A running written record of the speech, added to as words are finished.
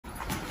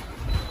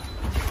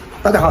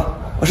大家好，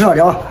我是老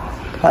刘啊。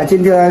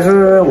今天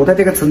是我在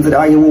这个村子里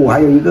啊，因为我还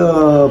有一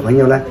个朋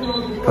友呢，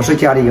他是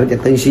家里有点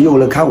东西，因为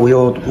来看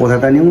我才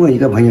在另外一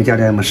个朋友家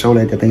里没收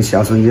了一点东西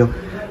啊，所以就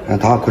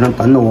他可能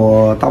等了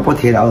我大半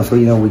天了，所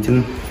以呢，我已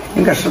经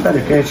应该是在这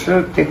个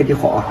是这个地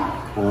方啊，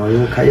我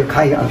又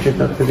看一下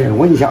这边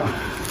问一下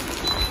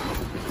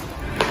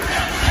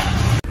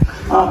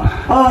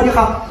你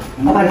好，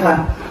老板你好。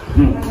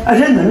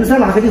是能在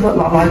哪个地方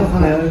哪个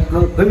方来？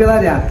这边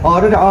来的。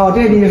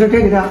这里是这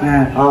里的。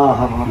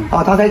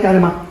好，他在家里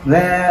吗？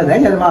在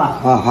家里吧。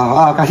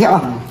好，感谢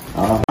啊。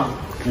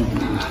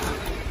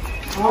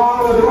老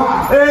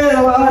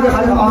板，你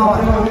好，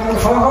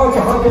好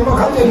久没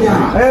看见你啊！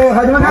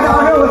好久没看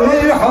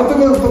见，好这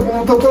个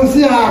东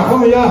西啊，后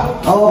面呀，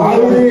还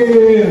有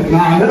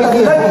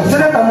这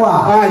在等我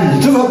啊？一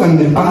直在等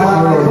你。不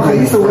好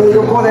意思，我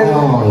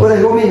过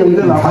来后面有一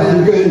个老板，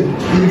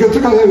一个这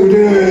个有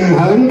点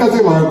很该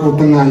这个古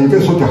董啊，一个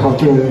说的好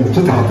久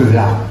的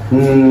呀。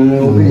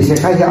我给你先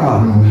看一下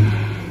啊。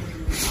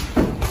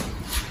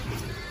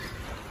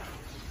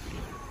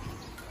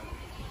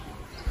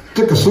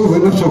这个收回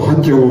的时候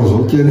很久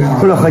时间了，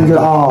收了很久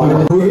了啊。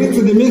位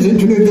置里面进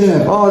去了的。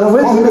那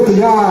位置那个地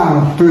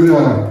下，对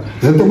的，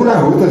人都不来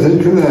后头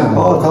进去了。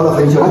找了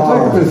很久啊。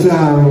这个东西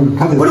啊，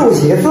不是我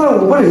鞋子，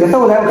我不是鞋子，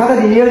我来，我看到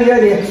你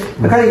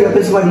看有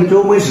东西嘛，你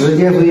说没时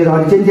间，所以然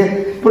后你今天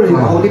不是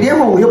我的电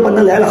话我又不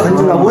能来了很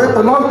久了，我要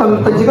等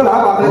几个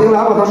老板，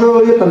他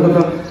说要等，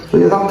所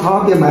以他那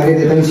边买了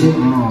点东西。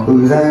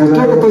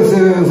这个东西，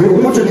我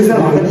不知道在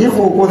哪个地方，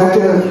我才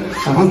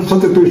说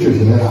的都学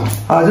习了呀。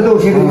这个我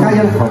先给你看一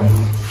下。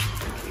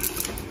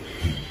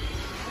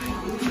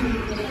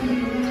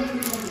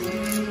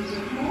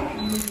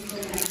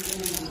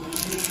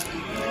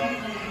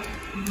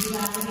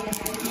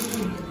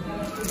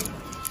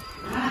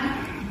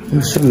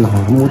是哪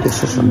木的？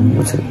是什么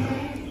木材？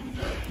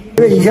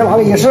这个以前拿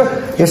的也是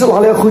拿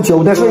来喝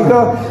酒的，是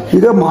一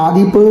个马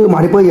蹄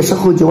杯也是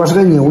喝酒啊，是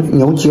个牛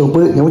酒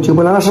杯，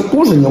那是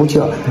不是牛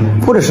酒，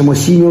或者什么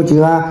犀牛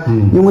酒啊？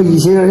因为以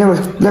前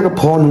那个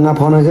旁人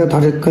他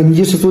的工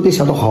艺是做的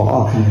相当好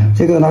啊。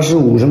这个那是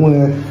我认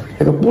为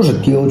这个不是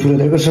丢出来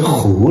的，这个是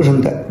和尚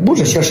的，不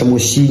是像什么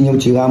犀牛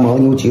酒啊、牦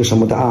牛酒什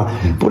么的啊，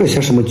不是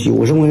像什么酒，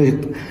我认为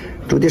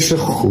做的是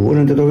和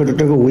尚的，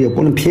这个我也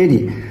不能骗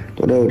你，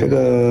做的这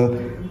个。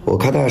我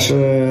看到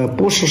是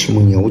不是什么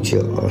牛酒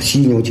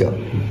犀牛酒？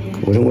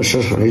我认为是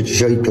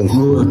需要一点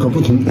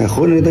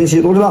和人的东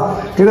西，我知道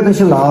这个东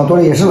西老多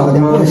了也是老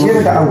的，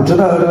现在我知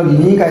道里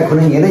面应该可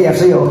能年的也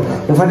是有，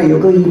反正有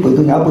个100多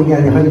200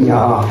年的很年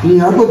啊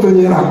，200多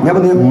年了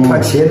，200多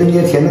年，前的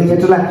年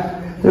之内。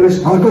这个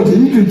个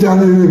地主家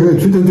的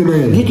取得的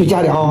嘞，地主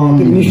家的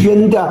给你们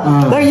选的，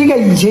那应该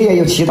以前也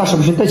有其他，是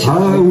不是？在其他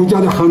我家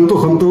的很多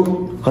东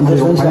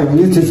西，还有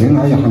一些钱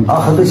还有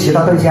很多其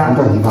他东西啊。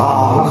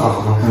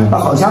好，那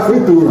好像最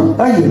多了。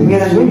那银边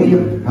呢？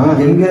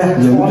银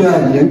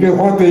边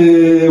花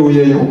呗我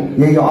也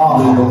有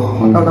啊。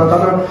到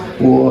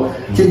我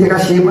今天看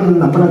新闻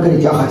能不能给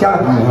你讲好价？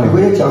如果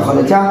要讲好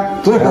的价，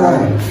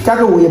价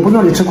格我也不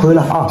让你吃亏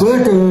了啊。这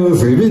个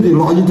随便的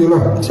拿一点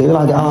了，随便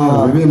拿的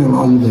啊，随便的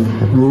拿一点。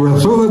我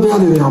收到家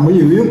里也没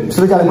有用，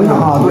收到家里没用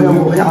啊，都要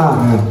摸一下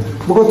啊。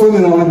不过做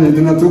的话，你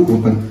跟他做古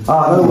董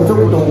那我做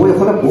古董，我也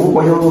放在博物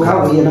馆，我看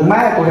我也能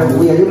卖，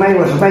我也就卖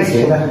20块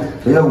钱的，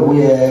所以我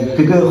也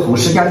给个合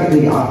适价给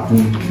你啊。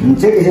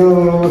这个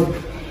就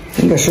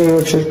应该是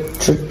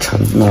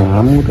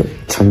楠木的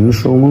成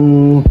熟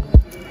木，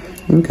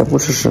应该不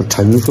是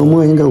成熟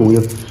木，应该我有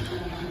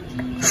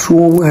缩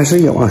木还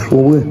是有啊，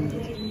缩木。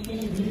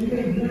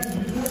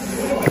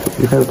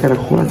你还有带了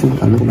货了，怎么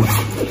办那个嘛？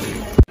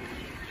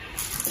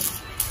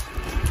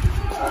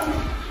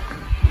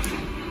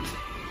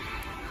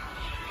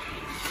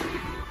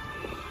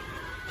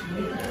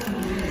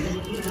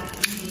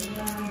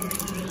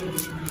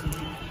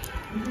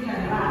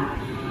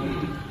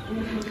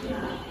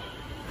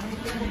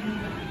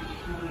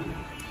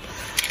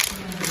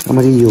那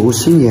么这油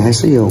性也还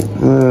是有，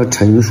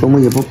成熟木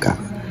也不敢，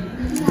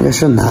应该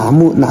是楠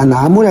木，楠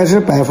木还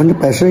是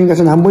100%应该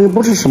是楠木，又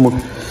不是什么，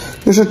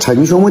要是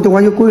成熟木的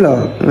话就贵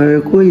了，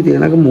贵一点，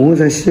那个木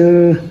才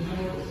是。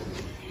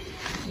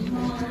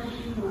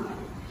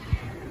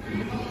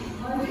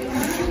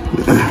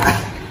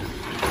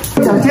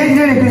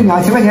这个给你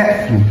2000块钱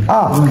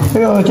这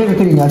个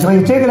给你2000块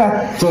钱，这个呢，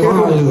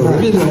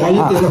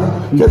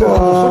这个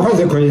10块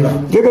钱可以了，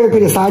这个给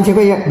你3000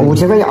块钱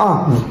，5000块钱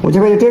啊，5000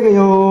块钱，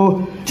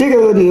这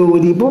个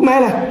你不卖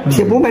了，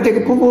先不卖这个，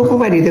不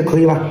卖你的可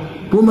以吧？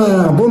不卖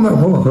啊，不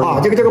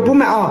这个不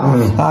卖啊，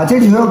这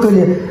里要给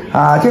你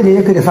这里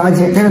也给你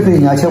3000，这个给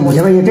你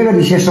2000，5000块钱，这个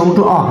你先收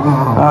住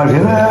啊，这个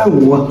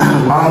我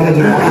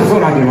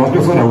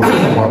就说了，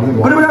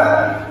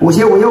不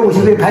是，我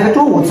现在拍个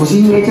照，我仔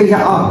细研究一下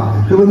啊，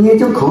如果研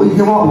究可以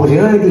的话，我觉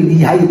得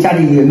你还有家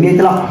里有面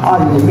的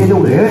了有面的，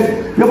我觉得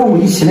要不我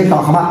一起来搞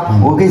好吗？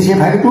我给你先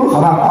拍个照好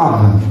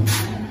吧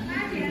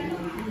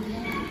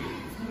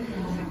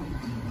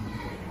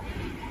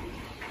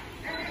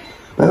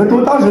个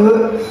猪到时候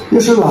又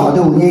是老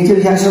的，我研究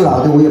一下是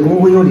老的，我也不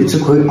会让你吃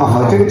亏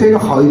啊。这个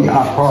好一点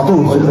啊。这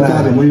种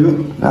家里没有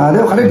啊，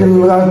这还得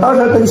到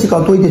时候东西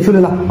搞多一点出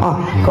来了啊，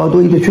搞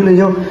多一点出来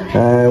就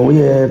我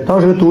也到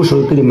时候多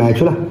手给你卖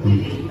去了。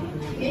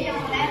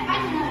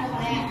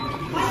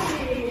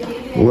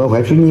我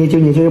回去研究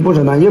研究也不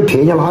成了，又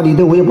便宜哪里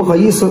的我也不好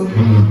意思，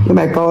又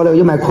买高了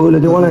又买亏了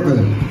的话呢，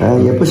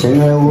也不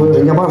行啊，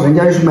人家怕人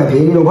家要是买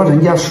便宜了，我怕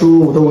人家输，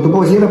我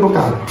都现在不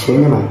敢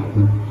便宜嘛。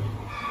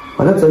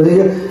反正真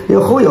的要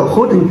喝有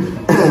喝的，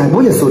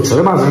我也所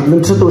吃嘛，是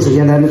能吃多少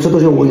钱呢？能吃多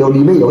少我有里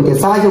面有点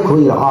菜就可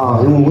以了啊，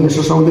因为我也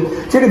是收的，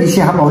这个你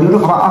先还保留着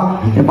好吧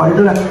啊，保留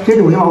着了，这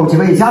里我先把我几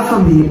块下次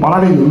你把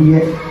那个油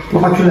烟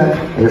挖出来，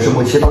有什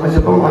么其他那些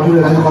都挖出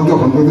来，好多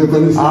很多的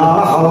东西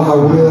啊，好了好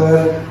了，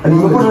你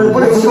们不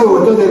能吃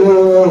我这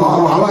个拿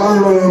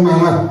了买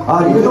卖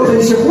啊，你们都是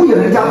一些忽悠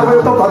人家，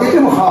都搞得这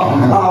么好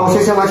啊，我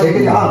先拿钱给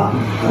你啊。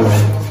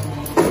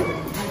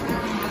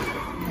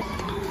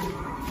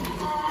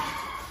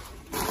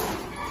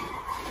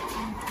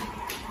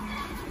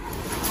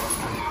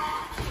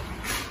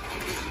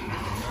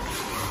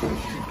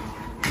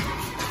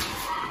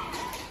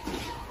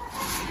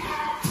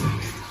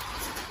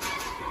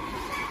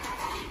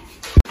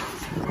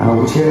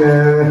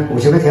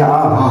5000块钱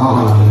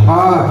啊！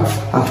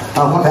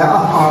发财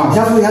啊！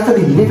下次这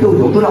里面给我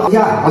留住了一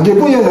下啊！对，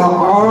不行啊！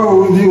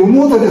有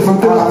摸到的分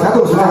对了，才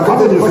都是他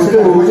这里分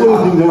对，我这里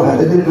分对了。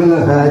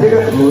这个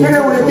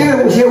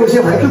我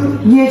先回去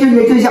研究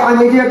研究一下啊，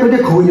研究一下都得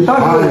可以，到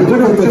时候你这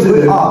个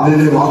就啊，拿给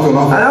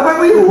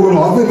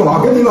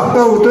你了，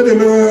我这里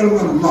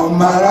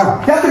买了。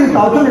下次你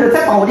到这里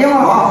再打我电话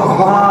啊！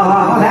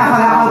好来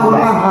啊，多了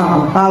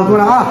啊，多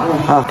了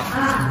啊！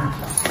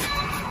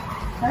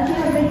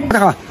大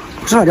家好，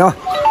我是老刘。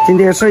今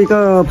天是一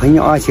个朋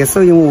友啊，其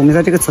实因为我们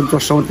在这个村做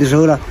生意的时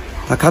候呢，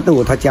他看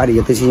到他家里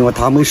有东西，因为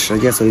他没时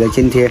间，所以呢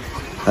今天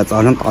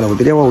早上打了我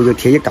的电话，我就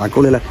特意赶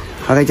过来了。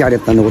他在家里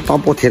等了我大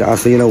半天了啊，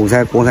所以呢我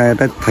刚才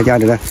在他家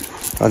里呢，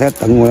他在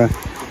等我呢。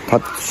他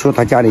说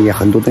他家里也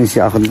很多东西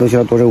啊，很多东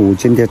西都是我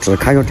今天只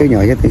看到这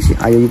两样东西，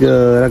还有一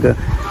个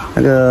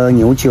那个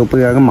牛酒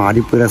杯啊，个马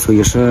力杯了，所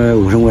以是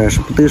我认为是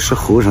不都是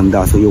合成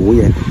的，所以我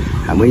也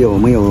没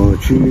有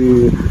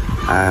去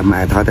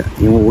买它的，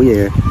因为我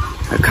也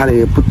看了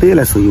也不对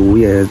了，所以我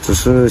也只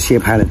是先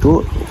拍了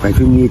多，回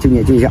去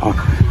研究一下啊。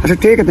但是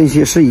这个东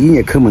西是一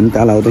年刻门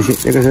的老东西，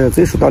这个是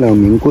最初到了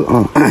民国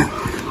啊，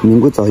民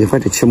国早一块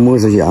的清末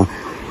时期啊，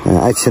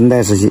按清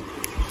代时期。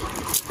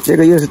这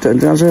个又是真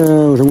正是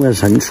我认为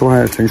陈说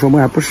嘛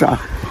还不是啊，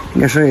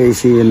应该是一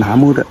些南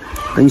木的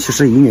东西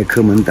是一年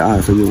刻门的啊，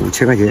所以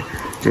5000块钱，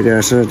这个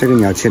是这个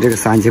2000，这个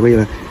3000块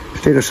钱，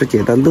这个是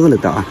捡到乐了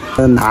的啊，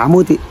南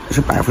木的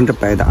是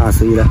100%的啊，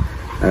所以呢，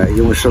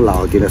因为是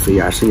老的了，所以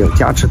还是有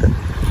价值的，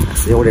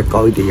所以我得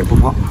高一点也不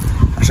怕，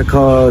还是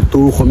靠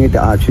多方面的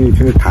啊去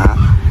谈。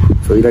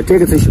所以呢，这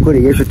个东西过来，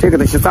也许这个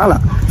东西炸了，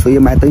所以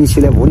买东西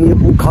呢，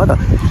不靠的，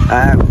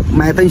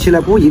买东西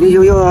呢不一定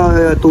就要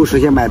多时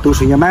间买，多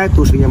时间卖，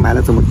多时间买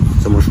了怎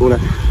么说呢？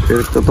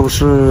这都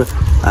是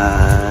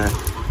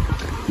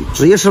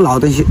只要是老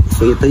东西，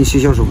所以东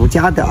西就是无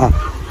价的啊。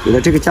有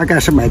了这个价格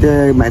是买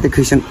的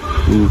开心，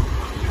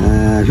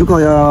如果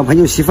有朋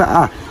友喜欢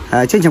啊，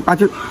敬请关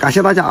注，感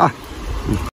谢大家啊。